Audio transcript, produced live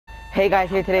Hey guys,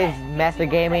 here today is Master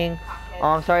Gaming.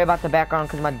 Sorry about the background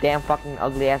because my damn fucking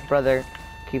ugly ass brother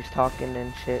keeps talking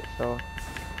and shit. So,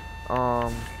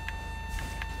 um,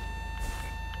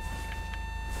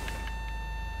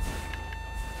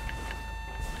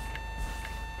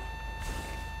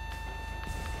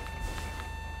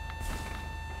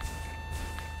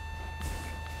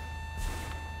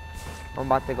 I'm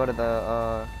about to go to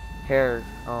the hair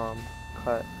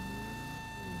cut.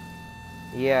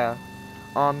 Yeah.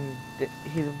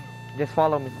 He's just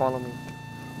follow me, follow me.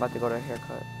 I'm about to go to a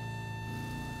haircut.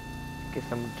 Get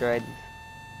some dreads,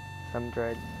 some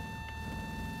dreads.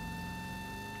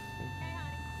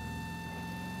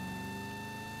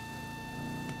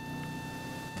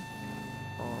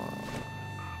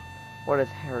 What is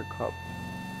haircut?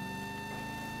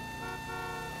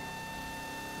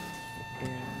 Yeah.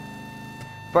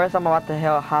 First, I'm about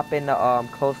to hop in the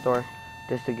clothes store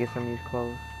just to get some new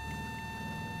clothes.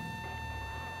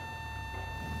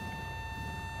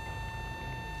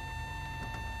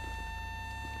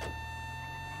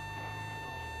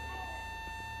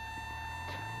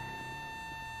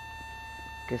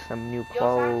 Get some new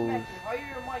clothes.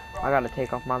 I gotta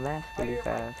take off my mask really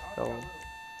fast, so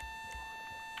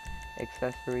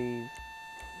accessories.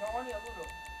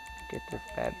 Get this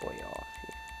bad boy off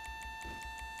here.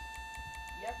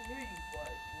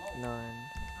 None.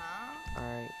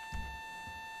 Alright.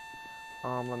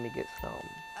 Let me get some.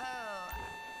 Oh,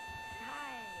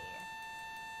 hi.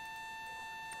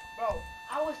 Bro,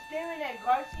 I was staring at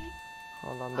Garci.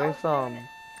 Hold on, there's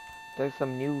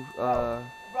some new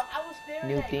Bro, I was staring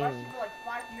new at things. Garci for like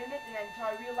 5 minutes and then until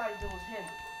I realized it was him.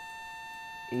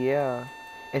 Yeah.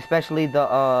 Especially the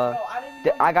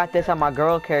Bro, I got this on my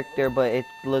girl character, but it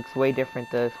looks way different,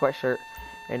 the sweatshirt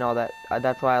and all that.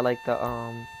 That's why I like the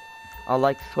I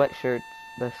like sweatshirts,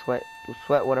 the sweat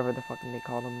whatever the fucking they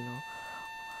call them, you know.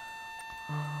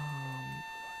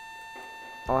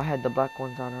 Oh, I had the black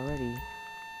ones on already.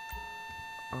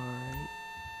 Alright.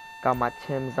 Got my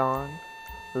Timbs on.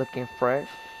 Looking fresh.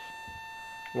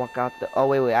 Walk out the... Oh,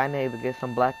 wait. I need to get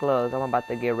some black gloves. I'm about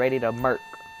to get ready to murk.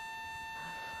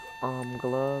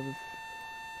 Gloves.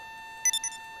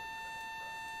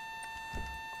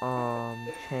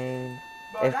 Chain.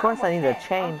 Bro, Of course I need a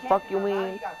chain. Fuck you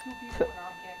mean?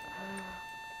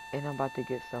 And I'm about to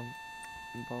get some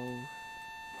bows.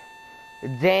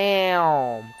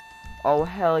 Damn! Oh,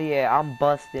 hell yeah. I'm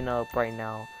busting up right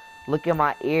now. Look at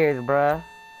my ears, bruh.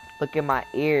 Look at my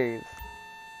ears.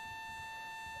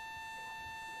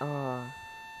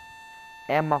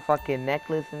 And my fucking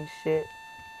necklace and shit.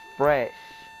 Fresh.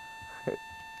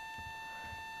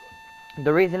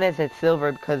 The reason is it's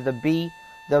silver because the B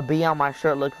on my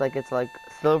shirt looks like it's like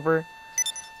silver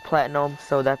platinum,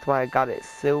 so that's why I got it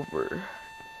silver.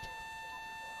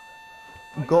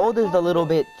 Gold is a little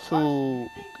bit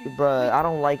too, bruh. I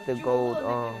don't like the gold.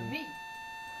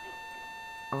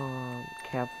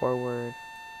 Cap forward.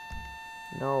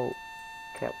 No,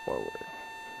 cap forward.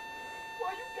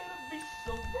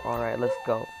 Alright, let's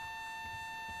go.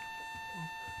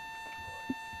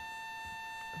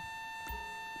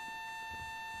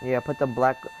 Yeah, put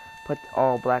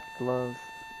all black gloves.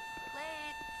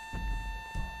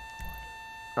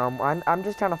 I'm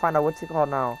just trying to find out what's it called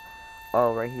now.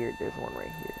 Oh, right here. There's one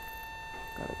right here.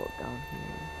 Gotta go down here.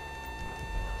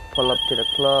 Pull up to the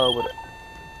club with.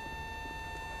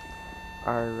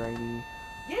 Alrighty.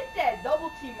 Get that double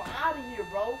team out of here,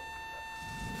 bro.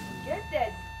 Get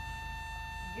that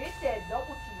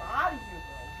double team out of here,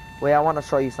 bro. Wait, I want to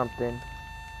show you something.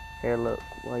 Here, look.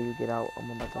 While you get out, I'm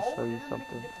about to show you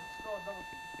something.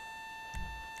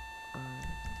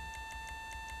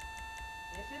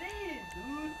 Yes, it is,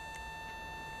 dude.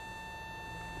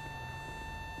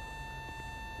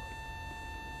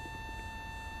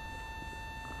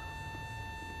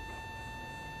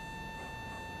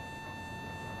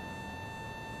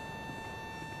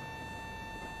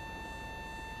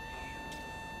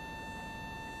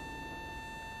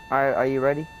 Alright, are you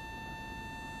ready?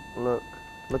 Look.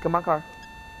 Look at my car.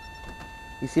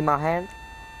 You see my hand?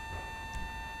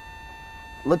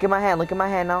 Look at my hand. Look at my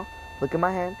hand now. Look at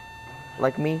my hand.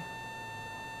 Like me.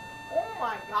 Oh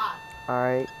my god.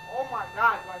 Alright. Oh my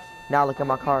god, Garci. Now look at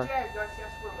my car.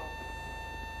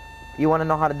 You want to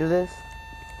know how to do this?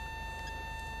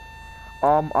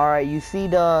 Alright. You see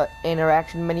the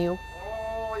interaction menu?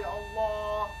 Oh, ya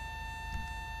Allah.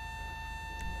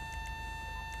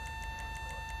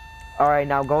 Alright,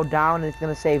 now go down. It's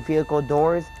going to say vehicle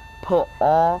doors. Put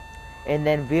all. And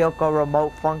then vehicle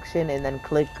remote function. And then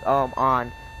click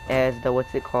on as the,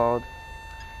 what's it called?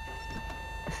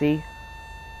 See?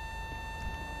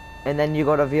 And then you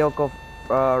go to vehicle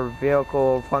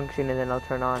function. And then it'll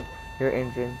turn on your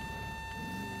engine.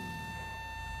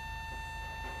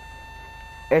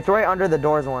 It's right under the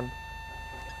doors one.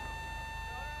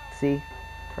 See?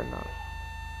 Turn on.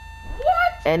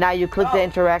 What? And now you click the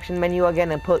interaction menu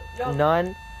again and put Yo.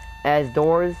 none as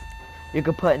doors. You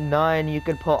could put none, you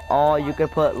could put all, you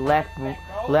could put left,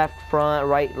 left front,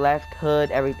 right, left,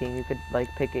 hood, everything. You could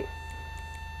like pick it.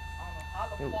 I don't know how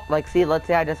the fuck. Like see, let's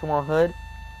say I just want hood.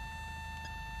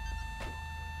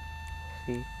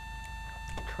 See?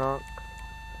 Trunk.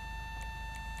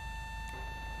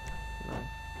 No.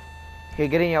 Here,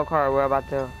 get in your car. We're about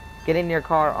to get in your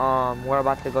car. We're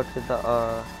about to go to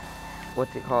the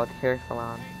what's it called? Hair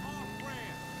salon.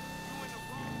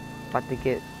 About to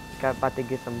get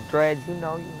some dreads. You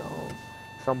know,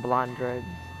 some blonde dreads.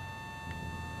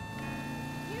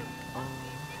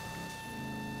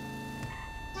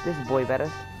 This boy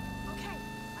better.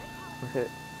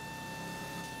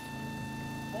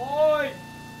 Boy.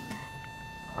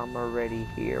 I'm already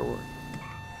here.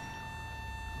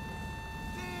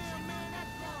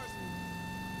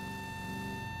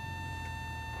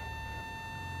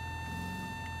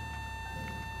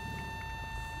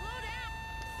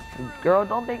 Girl,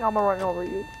 don't think I'm gonna run over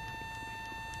you.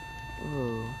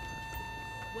 Ooh.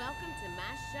 Welcome to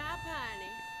my shop,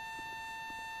 honey.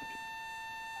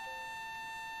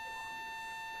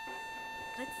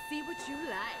 Let's see what you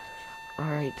like.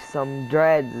 Alright, some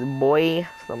dreads, boy.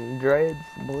 Some dreads,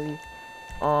 boy.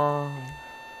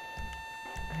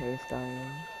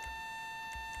 Hairstyle.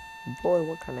 Boy,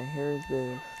 what kind of hair is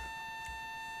this?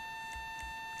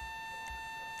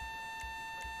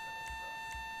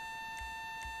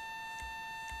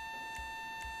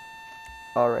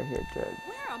 All right, here, dreads.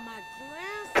 Where are my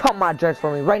glasses? Cut my dreads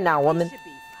for me right now, woman. They should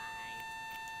be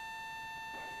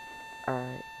fine.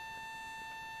 Alright.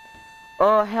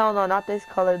 Oh, hell no, not this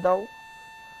color, though.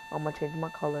 I'm gonna change my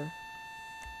color.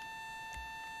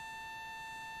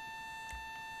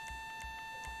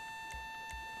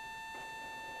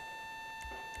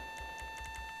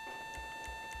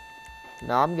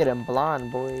 No, I'm getting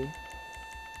blonde, boy.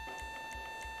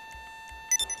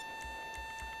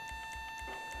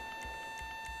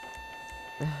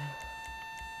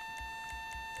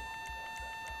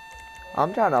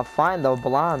 I'm trying to find the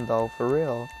blonde, though, for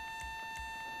real.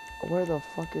 Where the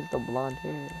fuck is the blonde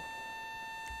hair?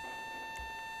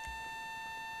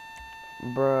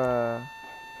 Bruh.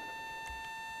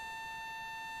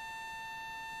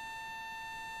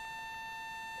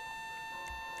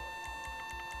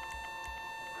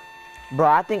 Bro,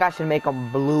 I think I should make them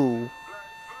blue.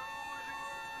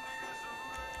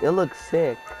 It looks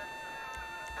sick.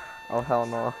 Oh, hell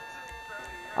no.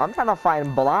 I'm trying to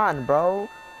find blonde, bro.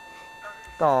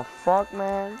 The fuck,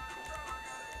 man?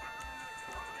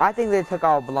 I think they took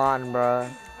out blonde, bro.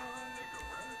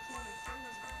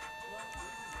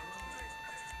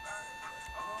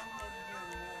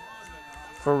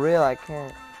 For real, I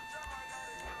can't.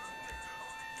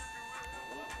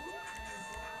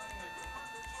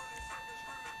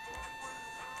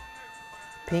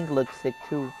 Pink looks sick,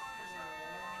 too.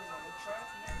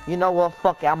 You know what?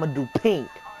 Fuck it, I'm gonna do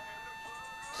pink.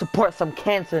 Support some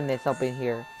cancerness up in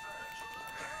here.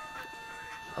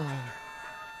 I'm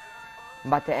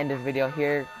about to end this video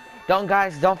here.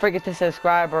 Guys, don't forget to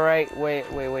subscribe, alright? Wait,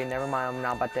 never mind. I'm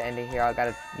not about to end it here. I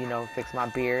gotta, fix my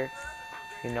beard.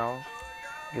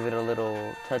 Give it a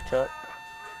little touch up.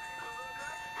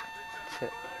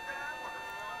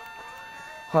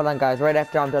 Hold on, guys. Right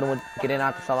after I'm done with getting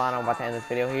out the salon, I'm about to end this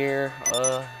video here.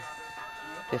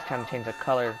 Just kind of change the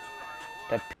color.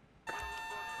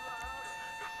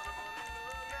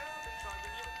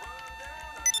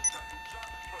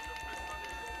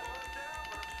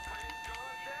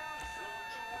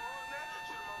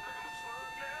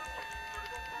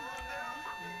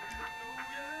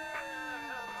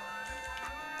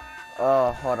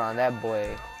 Oh, hold on, that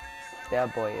boy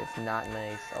is not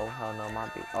nice. Oh hell no,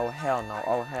 oh hell no,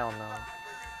 oh hell no.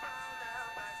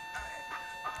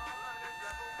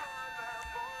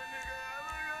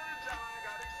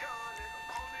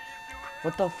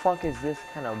 What the fuck is this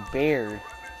kind of beard?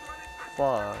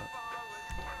 Fuck.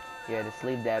 Yeah, just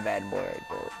leave that bad boy right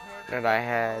there that I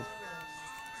had.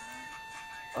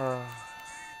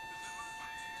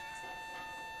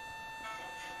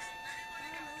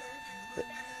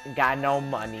 Got no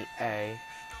money, eh?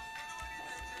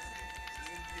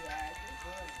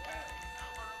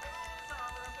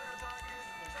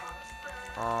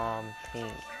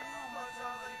 Pink.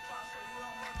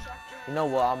 You know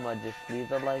what? I'm gonna just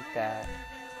leave it like that.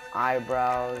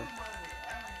 Eyebrows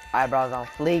on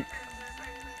fleek.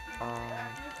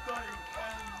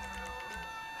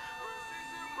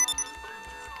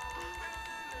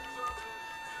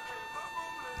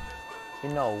 You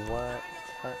know what?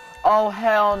 Oh,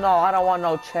 hell no. I don't want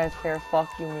no chest hair.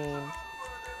 Fuck you mean.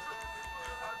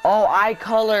 Oh, eye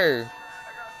color.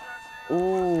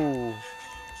 Ooh.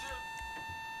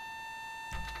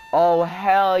 Oh,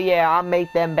 hell yeah. I'll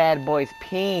make them bad boys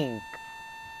pink.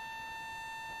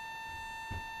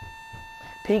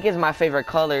 Pink is my favorite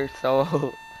color,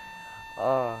 so...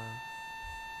 uh...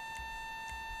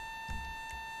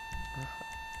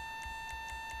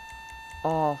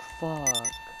 Oh,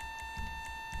 fuck.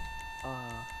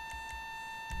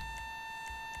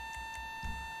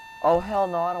 Oh, hell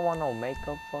no. I don't want no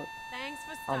makeup. Fuck. Thanks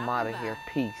for I'm stopping out of by. here.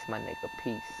 Peace, my nigga.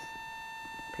 Peace.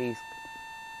 Peace.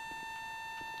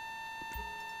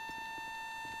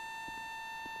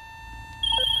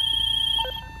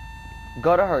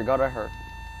 Go to her. Go to her.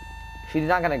 She's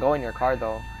not gonna go in your car,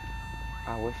 though.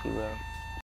 I wish she will.